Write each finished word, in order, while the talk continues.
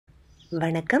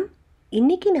வணக்கம்.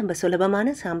 இன்னைக்கு நம்ம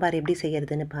சுலபமான சாம்பார் எப்படி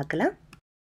செய்யறதுன்னு பார்க்கலாம்.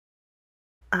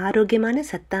 ஆரோக்கியமான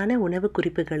சத்தான உணவு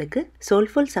குறிப்புகளுக்கு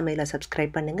சோல்ஃபுல் சமையலை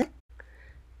சப்ஸ்கிரைப் பண்ணுங்க.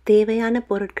 தேவையான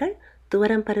பொருட்கள்: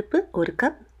 துவரம் பருப்பு 1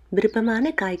 கப்,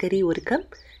 விருப்பமான காய்கறி 1 கப்,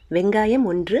 வெங்காயம்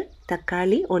 1,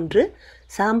 தக்காளி 1,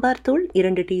 சாம்பார் தூள்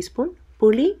 2 டீஸ்பூன்,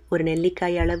 புளி 1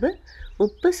 நெல்லிக்காய் அளவு,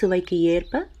 உப்பு சுவைக்கு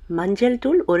ஏற்ப, மஞ்சள்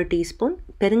தூள் 1 டீஸ்பூன்,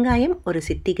 பெருங்காயம் 1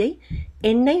 சிட்டிகை,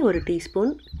 எண்ணெய் 1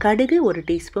 டீஸ்பூன், கடுகு 1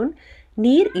 டீஸ்பூன்,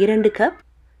 நீர் 2 கப்,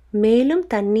 மேலும்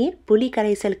தண்ணீர், புளி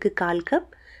கரைசலுக்கு 1/4 கப்,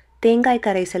 தேங்காய்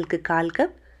கரைசலுக்கு 1/4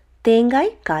 கப்,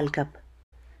 தேங்காய் 1/4 கப்.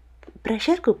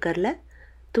 ப்ரெஷர் குக்கரில்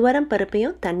துவரம்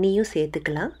பருப்பையும் தண்ணியும்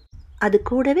சேர்த்துக்கலாம். அது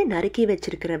கூடவே நறுக்கி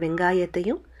வச்சிருக்கிற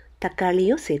வெங்காயத்தையும்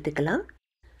தக்காளியும் சேர்த்துக்கலாம்.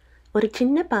 ஒரு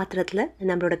சின்ன பாத்திரத்தில்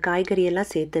நம்மளோட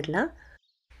காய்கறியெல்லாம் சேர்த்துடலாம்.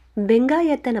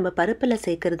 வெங்காயத்தை நம்ம பருப்பில்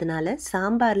சேர்க்கறதுனால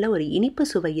சாம்பாரில் ஒரு இனிப்பு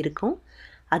சுவை இருக்கும்.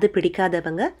 அது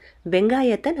பிடிக்காதவங்க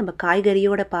வெங்காயத்தை நம்ம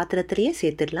காய்கறியோட பாத்திரத்திலேயே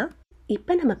சேர்த்துடலாம்.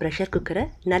 இப்போ நம்ம ப்ரெஷர் குக்கரை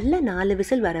நல்ல 4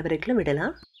 விசில் வர வரைக்கும்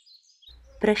விடலாம்.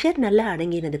 ப்ரெஷர் நல்லா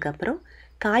அடங்கினதுக்கப்புறம்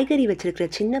காய்கறி வச்சுருக்கிற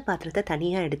சின்ன பாத்திரத்தை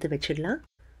தனியாக எடுத்து வச்சிடலாம்.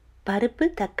 பருப்பு,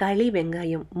 தக்காளி,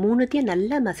 வெங்காயம் 3த்தையும்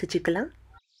நல்லா மசிச்சுக்கலாம்.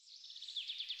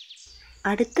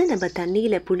 அடுத்து நம்ம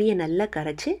தண்ணியில் புளியை நல்லா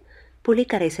கரைச்சி புளி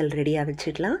கரைசல் ரெடியாக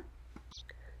வச்சிடலாம்.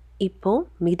 இப்போது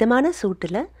மிதமான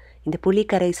சூட்டில் இந்த புளி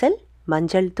கரைசல்,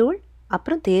 மஞ்சள் தூள்,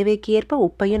 அப்புறம் தேவைக்கு ஏற்ப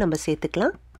உப்பையும் நம்ம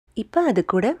சேர்த்துக்கலாம். இப்போ அது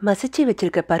கூட மசிச்சு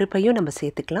வச்சுருக்க பருப்பையும் நம்ம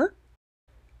சேர்த்துக்கலாம்.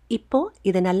 இப்போது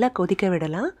இதை நல்லா கொதிக்க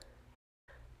விடலாம்.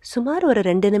 சுமார் ஒரு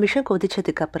 2 நிமிஷம்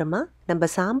கொதிச்சதுக்கப்புறமா நம்ம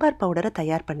சாம்பார் பவுடரை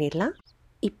தயார் பண்ணிடலாம்.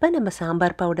 இப்போ நம்ம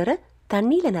சாம்பார் பவுடரை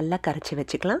தண்ணியில் நல்லா கரைச்சி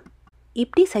வச்சுக்கலாம்.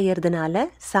 இப்படி செய்யறதுனால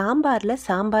சாம்பாரில்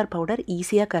சாம்பார் பவுடர்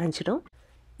ஈஸியாக கரைஞ்சிடும்.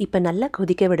 இப்போ நல்லா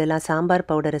கொதிக்க விடலாம். சாம்பார்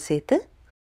பவுடரை சேர்த்து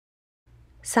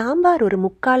சாம்பார் ஒரு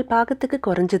 3/4 பாகத்துக்கு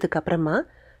குறைஞ்சதுக்கப்புறமா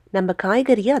நம்ம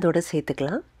காய்கறியை அதோட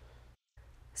சேர்த்துக்கலாம்.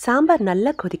 சாம்பார்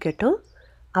நல்லா கொதிக்கட்டும்.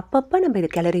 அப்பப்போ நம்ம இதை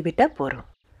கிளறி விட்டால் போகிறோம்.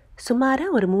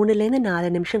 சுமாராக ஒரு 3லேருந்து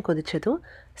 4 நிமிஷம் கொதித்ததும்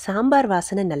சாம்பார்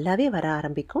வாசனை நல்லாவே வர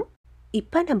ஆரம்பிக்கும்.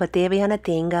 இப்போ நம்ம தேவையான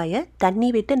தேங்காயை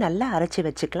தண்ணி விட்டு நல்லா அரைச்சி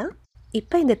வச்சுக்கலாம்.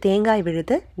 இப்போ இந்த தேங்காய்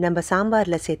விழுது நம்ம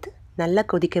சாம்பாரில் சேர்த்து நல்லா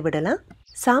கொதிக்க விடலாம்.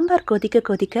 சாம்பார் கொதிக்க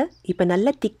கொதிக்க இப்போ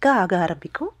நல்லா திக்காக ஆக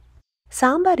ஆரம்பிக்கும்.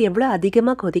 சாம்பார் எவ்வளோ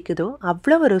அதிகமாக கொதிக்குதோ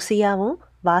அவ்வளோ ருசியாகவும்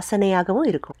வாசனையாகவும்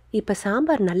இருக்கும். இப்போ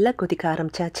சாம்பார் நல்லா கொதிக்க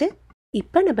ஆரம்பிச்சாச்சு.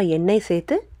 இப்போ நம்ம எண்ணெய்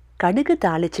சேர்த்து கடுகு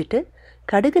தாளிச்சிட்டு,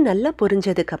 கடுகு நல்லா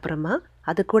பொரிஞ்சதுக்கப்புறமா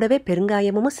அது கூடவே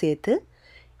பெருங்காயமும் சேர்த்து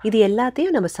இது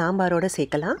எல்லாத்தையும் நம்ம சாம்பாரோடு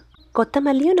சேர்க்கலாம்.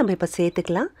 கொத்தமல்லியும் நம்ம இப்போ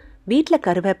சேர்த்துக்கலாம். வீட்டில்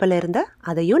கருவேப்பிலை இருந்தால்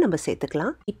அதையும் நம்ம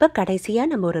சேர்த்துக்கலாம். இப்போ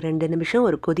கடைசியாக நம்ம ஒரு 2 நிமிஷம்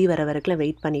ஒரு கொதி வர வரைக்கும்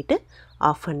வெயிட் பண்ணிவிட்டு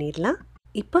ஆஃப் பண்ணிடலாம்.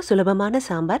 இப்போ சுலபமான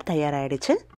சாம்பார்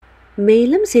தயாராகிடுச்சு.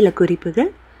 மேலும் சில குறிப்புகள்: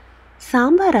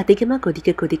 சாம்பார் அதிகமாக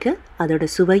கொதிக்க கொதிக்க அதோட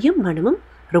சுவையும் மணமும்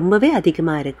ரொம்பவே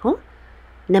அதிகமாக இருக்கும்.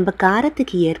 நம்ம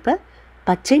காரத்துக்கு ஏற்ப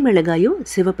பச்சை மிளகாயும்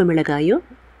சிவப்பு மிளகாயும்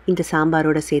இந்த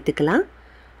சாம்பாரோட சேர்த்துக்கலாம்.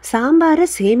 சாம்பாரை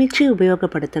சேமித்து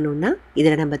உபயோகப்படுத்தணுன்னா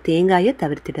இதில் நம்ம தேங்காயை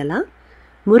தவிர்த்திடலாம்.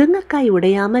 முருங்கைக்காய்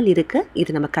உடையாமல் இருக்க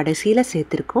இது நம்ம கடைசியில்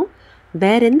சேர்த்துருக்கோம்.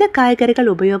 வேற எந்த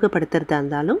காய்கறிகள் உபயோகப்படுத்துறதா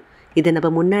இருந்தாலும் இதை நம்ம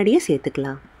முன்னாடியே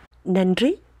சேர்த்துக்கலாம்.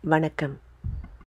 நன்றி, வணக்கம்.